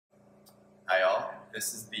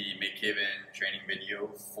This is the MakeHaven training video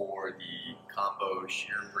for the combo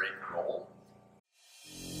shear break roll.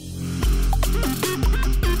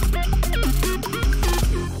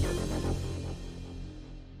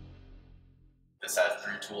 This has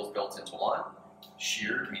 3 tools built into one.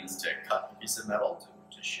 Shear means to cut a piece of metal,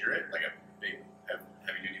 to shear it, like a big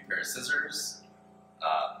heavy-duty pair of scissors.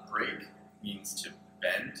 Break means to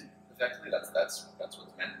bend, effectively. That's what's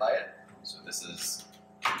meant by it. So this is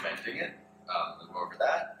bending it. We'll go over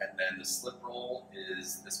that. And then the slip roll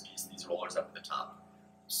is this piece, these rollers up at the top.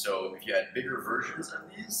 So if you had bigger versions of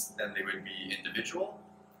these, then they would be individual.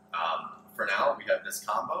 For now, we have this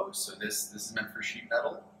combo. So this is meant for sheet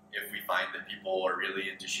metal. If we find that people are really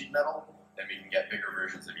into sheet metal, then we can get bigger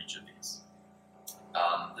versions of each of these.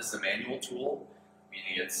 This is a manual tool,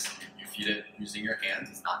 meaning you feed it using your hands.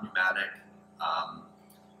 It's not pneumatic,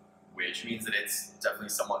 which means that it's definitely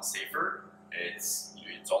somewhat safer. It's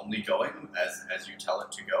only going as you tell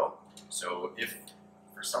it to go. So if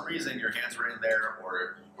for some reason your hands were in there,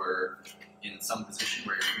 or you were in some position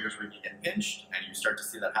where your fingers were getting pinched and you start to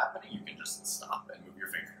see that happening, you can just stop and move your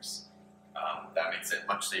fingers. That makes it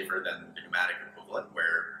much safer than the pneumatic equivalent,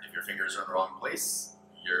 where if your fingers are in the wrong place,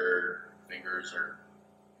 your fingers are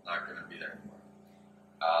not going to be there anymore.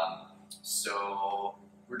 So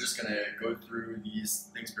we're just going to go through these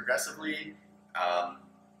things progressively.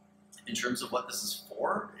 In terms of what this is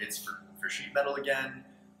for, it's for sheet metal again,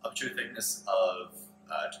 up to a thickness of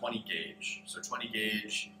 20 gauge. So 20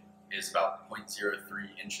 gauge is about 0.03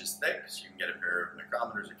 inches thick, so you can get a pair of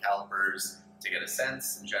micrometers or calipers to get a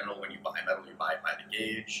sense. In general, when you buy metal, you buy it by the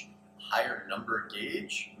gauge. Higher number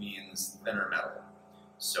gauge means thinner metal.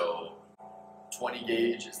 So 20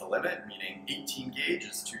 gauge is the limit, meaning 18 gauge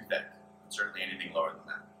is too thick. Certainly anything lower than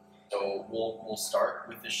that. So we'll start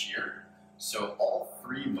with the shear. So all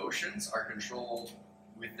 3 motions are controlled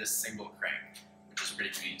with this single crank, which is pretty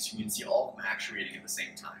convenient. So you can see all of them actuating at the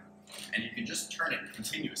same time. And you can just turn it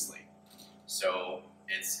continuously. So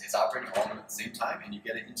it's operating all of them at the same time, and you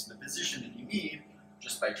get it into the position that you need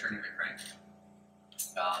just by turning the crank.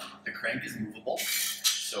 The crank is movable.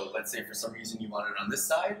 So let's say for some reason you want it on this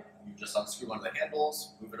side, you just unscrew one of the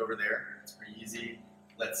handles, move it over there. It's pretty easy.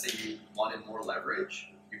 Let's say you wanted more leverage,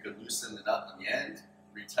 you could loosen the nut on the end,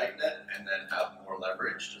 retighten it, and then have more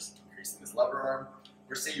leverage, just increasing this lever arm.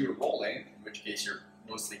 Or say you were rolling, in which case you're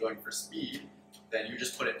mostly going for speed, then you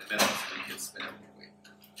just put it in the middle so you can spin it quickly.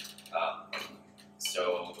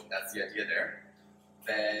 So that's the idea there.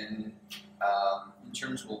 Then in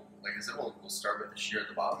terms, like I said, we'll start with the shear at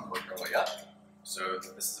the bottom and work our way up. So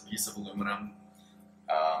this is a piece of aluminum,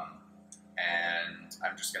 and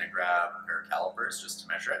I'm just going to grab a pair of calipers just to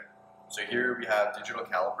measure it. So here we have digital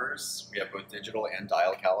calipers. We have both digital and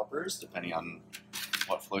dial calipers, depending on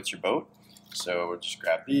what floats your boat. So we'll just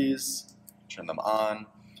grab these, turn them on.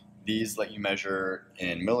 These let you measure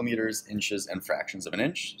in millimeters, inches, and fractions of an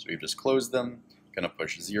inch. So we've just closed them. Going to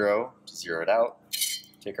push 0 to zero it out.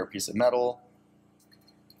 Take our piece of metal,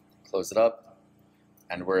 close it up,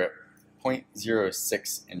 and we're at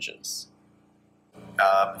 0.06 inches.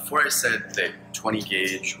 Before I said that 20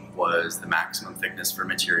 gauge was the maximum thickness for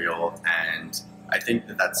material, and I think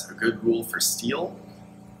that that's a good rule for steel.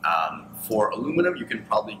 For aluminum, you can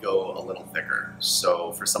probably go a little thicker.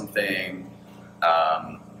 So for something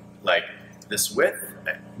like this width,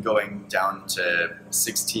 going down to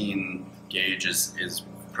 16 gauge is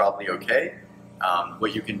probably okay.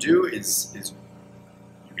 What you can do is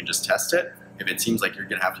you can just test it. If it seems like you're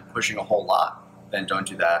going to have to be pushing a whole lot, then don't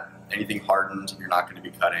do that. Anything hardened, you're not going to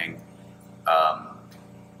be cutting.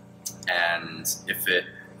 And if it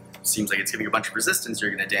seems like it's giving a bunch of resistance,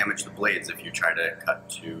 you're going to damage the blades if you try to cut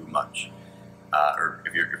too much, or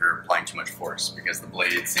if you're applying too much force, because the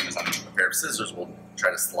blade, same as on a pair of scissors, will try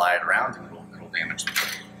to slide around and it'll damage the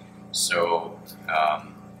blade. So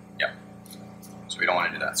yeah, so we don't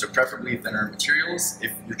want to do that. So preferably thinner materials.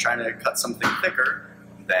 If you're trying to cut something thicker,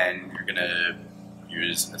 then you're going to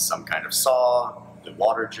use some kind of saw, the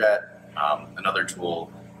water jet. Another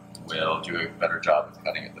tool will do a better job of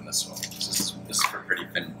cutting it than this one. This is for pretty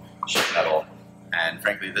thin sheet metal, and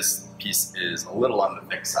frankly this piece is a little on the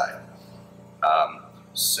thick side.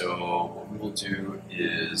 So what we will do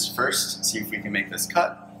is first see if we can make this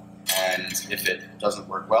cut, and if it doesn't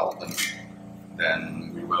work well,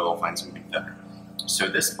 then we will find something thinner. So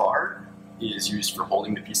this bar is used for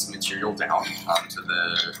holding the piece of material down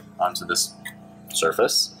onto this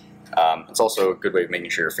surface. It's also a good way of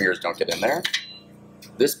making sure your fingers don't get in there.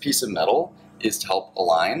 This piece of metal is to help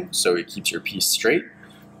align, so it keeps your piece straight.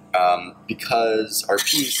 Because our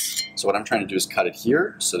piece, so what I'm trying to do is cut it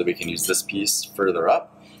here so that we can use this piece further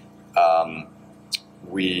up.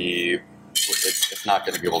 it's not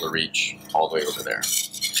going to be able to reach all the way over there.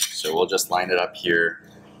 So we'll just line it up here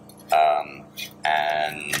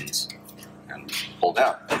and pull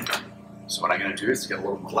down. So what I'm going to do is get a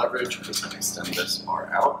little more leverage. I'm just going to extend this bar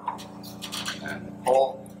out and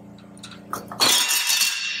pull.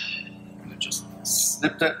 And it just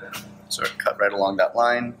snipped it, so it cut right along that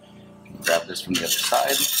line. You can grab this from the other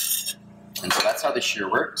side. And so that's how the shear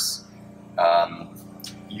works.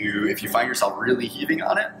 If you find yourself really heaving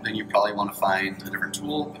on it, then you probably want to find a different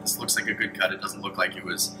tool. This looks like a good cut. It doesn't look like it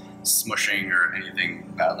was smushing or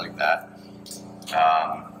anything bad like that.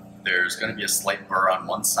 There's going to be a slight burr on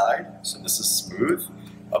one side, so this is smooth.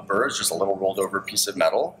 A burr is just a little rolled over piece of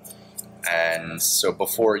metal. And so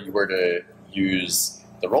before you were to use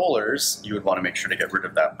the rollers, you would want to make sure to get rid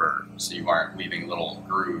of that burr, so you aren't leaving little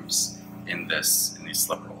grooves in these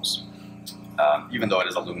slip rolls. Even though it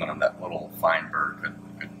is aluminum, that little fine burr could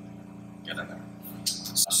get in there.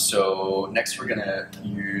 So next we're going to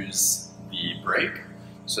use the brake.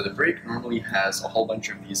 So the brake normally has a whole bunch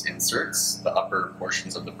of these inserts, the upper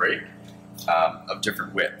portions of the brake, of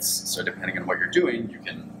different widths. So depending on what you're doing, you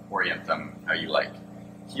can orient them how you like.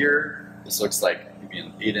 Here, this looks like maybe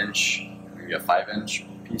an 8-inch, maybe a 5-inch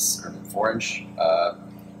piece, or 4-inch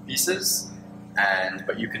pieces,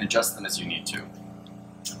 but you can adjust them as you need to.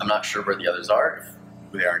 I'm not sure where the others are.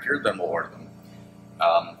 If they aren't here, then we'll order them.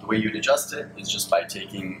 The way you'd adjust it is just by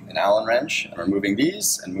taking an Allen wrench and removing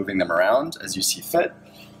these and moving them around as you see fit,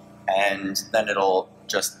 and then it'll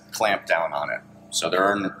just clamp down on it. So there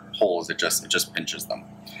aren't holes, it just pinches them.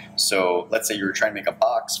 So let's say you were trying to make a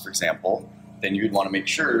box, for example, then you'd want to make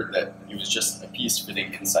sure that it was just a piece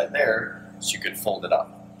fitting inside there so you could fold it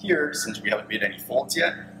up. Here, since we haven't made any folds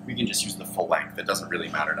yet, we can just use the full length. It doesn't really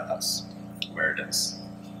matter to us where it is.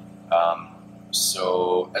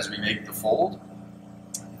 So as we make the fold,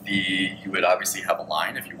 you would obviously have a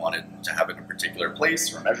line if you wanted to have it in a particular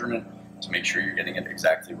place or measurement to make sure you're getting it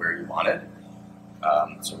exactly where you want it.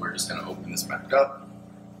 So we're just going to open this back up,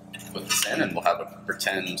 put this in, and we'll have a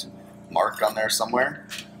pretend mark on there somewhere.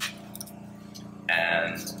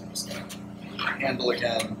 And I'm just going to move the handle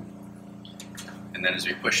again. And then as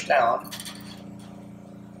we push down,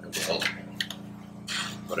 we'll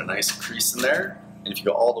put a nice crease in there. And if you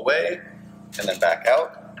go all the way and then back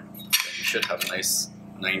out, then you should have a nice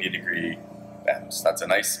 90-degree bend. So that's a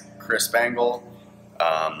nice crisp angle.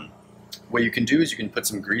 What you can do is you can put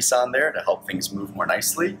some grease on there to help things move more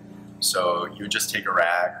nicely. So you would just take a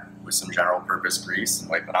rag with some general purpose grease and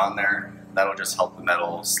wipe it on there. That'll just help the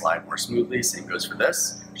metal slide more smoothly. Same goes for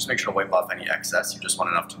this. Just make sure to wipe off any excess. You just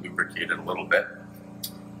want enough to lubricate it a little bit.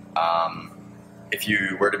 If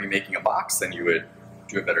you were to be making a box, then you would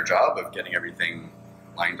do a better job of getting everything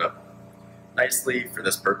lined up nicely. For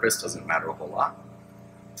this purpose, doesn't matter a whole lot.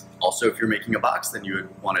 Also, if you're making a box, then you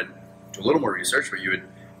would want to do a little more research. What you would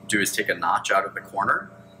do is take a notch out of the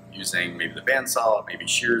corner using maybe the bandsaw, maybe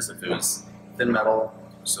shears if it was thin metal,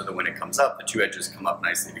 so that when it comes up, the two edges come up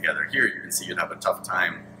nicely together. Here, you can see you'd have a tough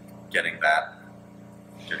time getting that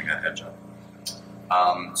edge up.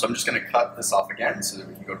 So I'm just going to cut this off again so that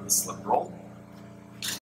we can go to the slip roll.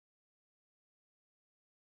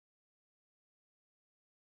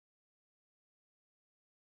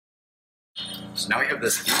 So now we have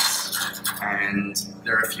this piece, and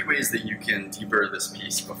there are a few ways that you can deburr this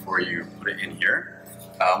piece before you put it in here.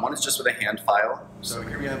 One is just with a hand file. So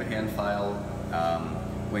here we have a hand file.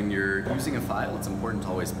 When you're using a file, it's important to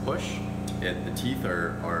always push. The teeth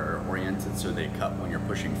are oriented so they cut when you're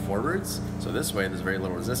pushing forwards. So this way there's very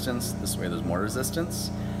little resistance, this way there's more resistance.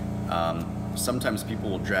 Sometimes people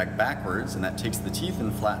will drag backwards and that takes the teeth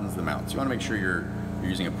and flattens them out. So you want to make sure you're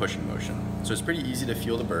using a pushing motion. So it's pretty easy to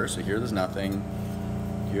feel the burr. So here there's nothing,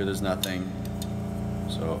 here there's nothing.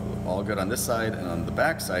 So all good on this side, and on the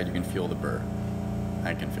back side you can feel the burr.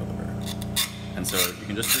 I can feel the burr. And so you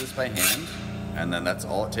can just do this by hand, and then that's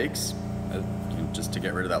all it takes just to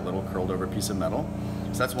get rid of that little curled over piece of metal.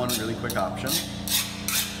 So that's one really quick option.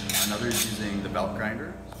 Another is using the belt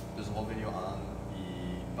grinder. There's a whole video on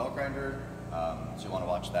the belt grinder, so you want to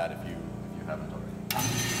watch that if you haven't already.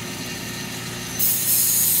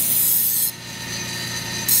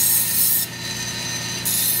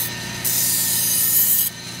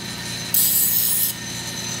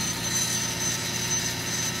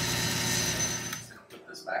 Put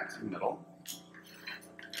this back to the middle.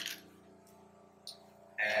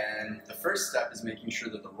 And the first step is making sure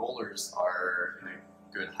that the rollers are in a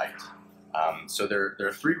good height. So there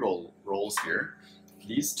are three rolls here.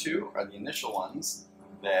 These two are the initial ones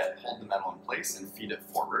that hold the metal in place and feed it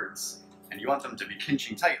forwards. And you want them to be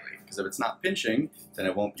pinching tightly, because if it's not pinching, then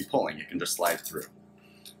it won't be pulling. It can just slide through.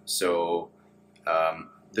 So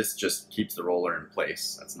this just keeps the roller in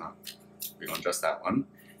place. That's not, we don't adjust that one.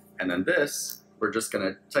 And then this, we're just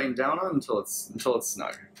gonna tighten down on until it's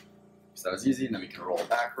snug. So that was easy, and then we can roll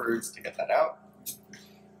backwards to get that out.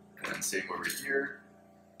 And then same over here.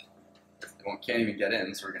 It can't even get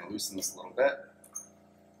in, so we're gonna loosen this a little bit.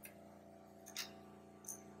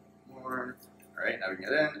 More. All right, now we can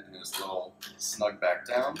get in, and just a little snug back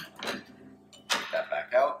down. Take that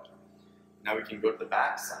back out. Now we can go to the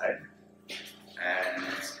back side, and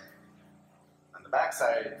on the back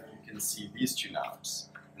side, you can see these two knobs.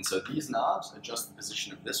 And so these knobs adjust the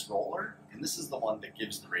position of this roller, and this is the one that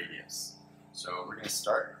gives the radius. So we're going to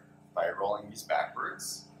start by rolling these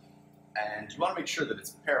backwards, and you want to make sure that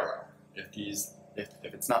it's parallel. If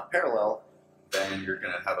it's not parallel, then you're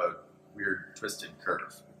going to have a weird twisted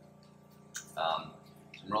curve. So I'm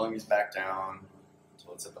rolling these back down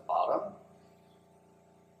until it's at the bottom.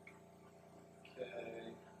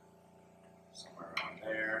 Okay, somewhere around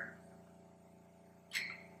there.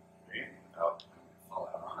 Great. Oh, fall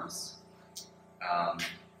out on us.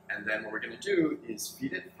 And then what we're going to do is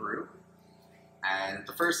feed it through. And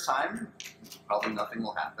the first time, probably nothing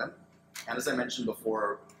will happen. And as I mentioned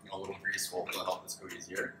before, a little grease will help this go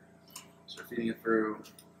easier. So we're feeding it through,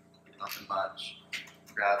 nothing much.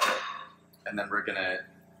 Grab it, and then we're going to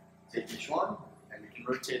take each one, and we can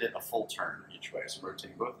rotate it a full turn each way. So we're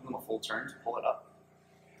rotating both of them a full turn to pull it up.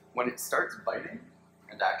 When it starts biting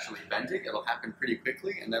and actually bending, it'll happen pretty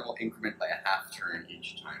quickly, and then we'll increment by a half turn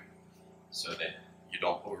each time so that you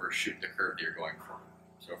don't overshoot the curve that you're going for.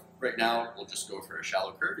 So right now, we'll just go for a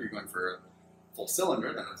shallow curve. If you're going for a full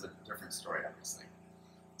cylinder, then it's a different story, obviously.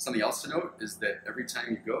 Something else to note is that every time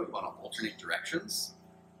you go, you want to alternate directions.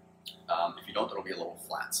 If you don't, there'll be a little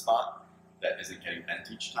flat spot that isn't getting bent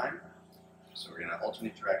each time. So we're going to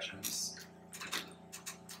alternate directions.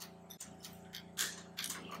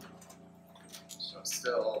 So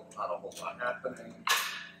still not a whole lot happening.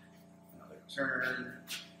 Another turn.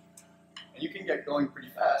 And you can get going pretty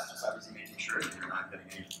fast, just obviously making sure that you're not getting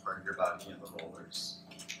any part of your body in the rollers.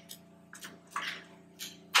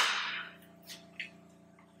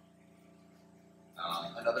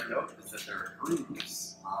 Another note is that there are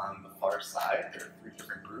grooves on the far side. There are 3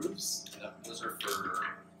 different grooves, and those are for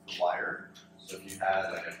wire. So if you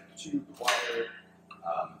had like a tube wire,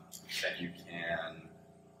 then you can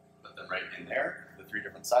put them right in there, the 3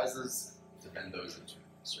 different sizes, to bend those into a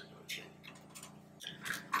circular shape.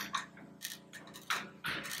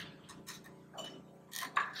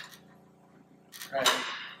 Right.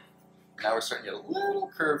 Now we're starting to get a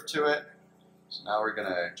little curve to it. So now we're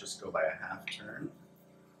gonna just go by a half turn.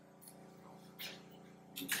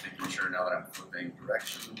 Making sure now that I'm flipping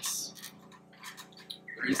directions.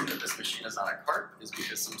 The reason that this machine is on a cart is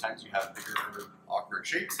because sometimes you have bigger, awkward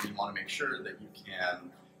shapes, and you want to make sure that you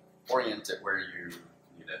can orient it where you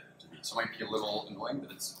need it to be. So it might be a little annoying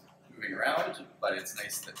that it's moving around, but it's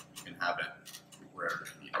nice that you can have it wherever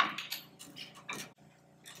you need it.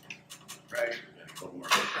 Right, we're getting a little more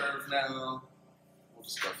of a curve now. We'll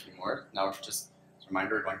just go a few more. Now, just as a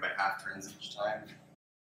reminder, we're going by half turns each time.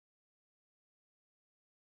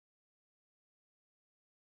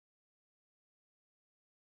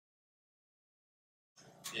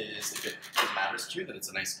 Is if it matters to you that it's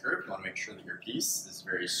a nice curve, you want to make sure that your piece is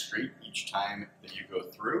very straight each time that you go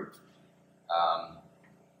through.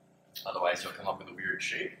 Otherwise, you'll come up with a weird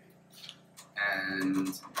shape.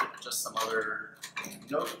 And just some other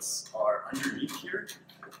notes are underneath here.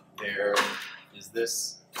 There is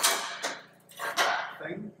this rack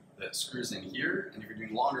thing that screws in here, and if you're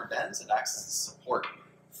doing longer bends, it acts as a support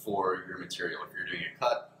for your material. If you're doing a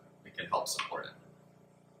cut, it can help support it.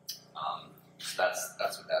 So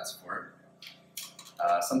that's what that's for.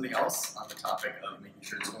 Something else on the topic of making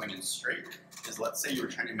sure it's going in straight is, let's say you were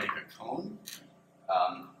trying to make a cone.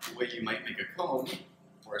 The way you might make a cone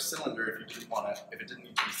or a cylinder, if it didn't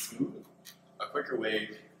need to be smooth, a quicker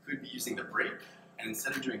way could be using the brake, and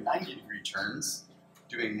instead of doing 90-degree turns,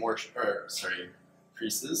 doing more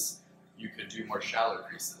creases, you could do more shallow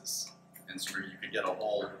creases, and so you could get a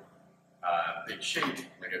whole big shape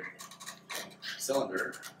like a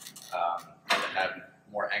cylinder. And have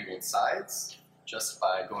more angled sides just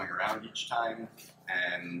by going around each time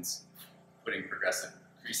and putting progressive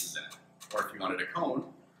creases in it. Or if you wanted a cone,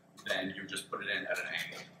 then you just put it in at an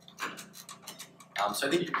angle. So I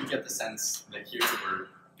think you can get the sense that here we're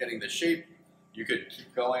getting the shape. You could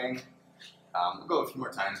keep going. We'll go a few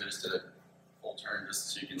more times. I just did a full turn just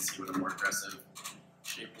so you can see what a more aggressive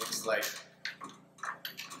shape looks like.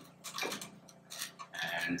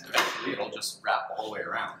 And eventually it'll just wrap all the way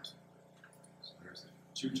around.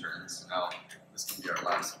 2 turns. Now this can be our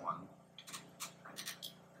last one.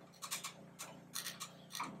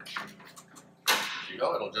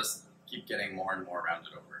 go, it'll just keep getting more and more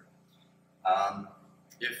rounded over.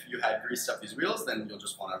 If you had greased up these wheels, then you'll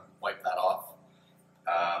just want to wipe that off.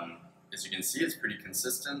 As you can see, it's pretty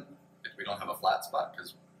consistent. If we don't have a flat spot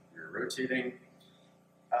because we're rotating.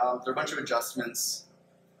 There are a bunch of adjustments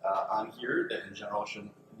on here that in general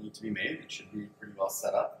shouldn't need to be made. It should be pretty well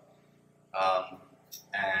set up.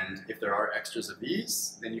 And if there are extras of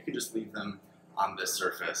these, then you can just leave them on this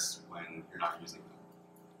surface when you're not using them.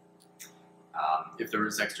 If there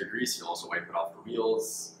is extra grease, you'll also wipe it off the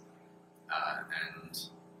wheels. And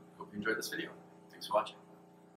hope you enjoyed this video. Thanks for watching.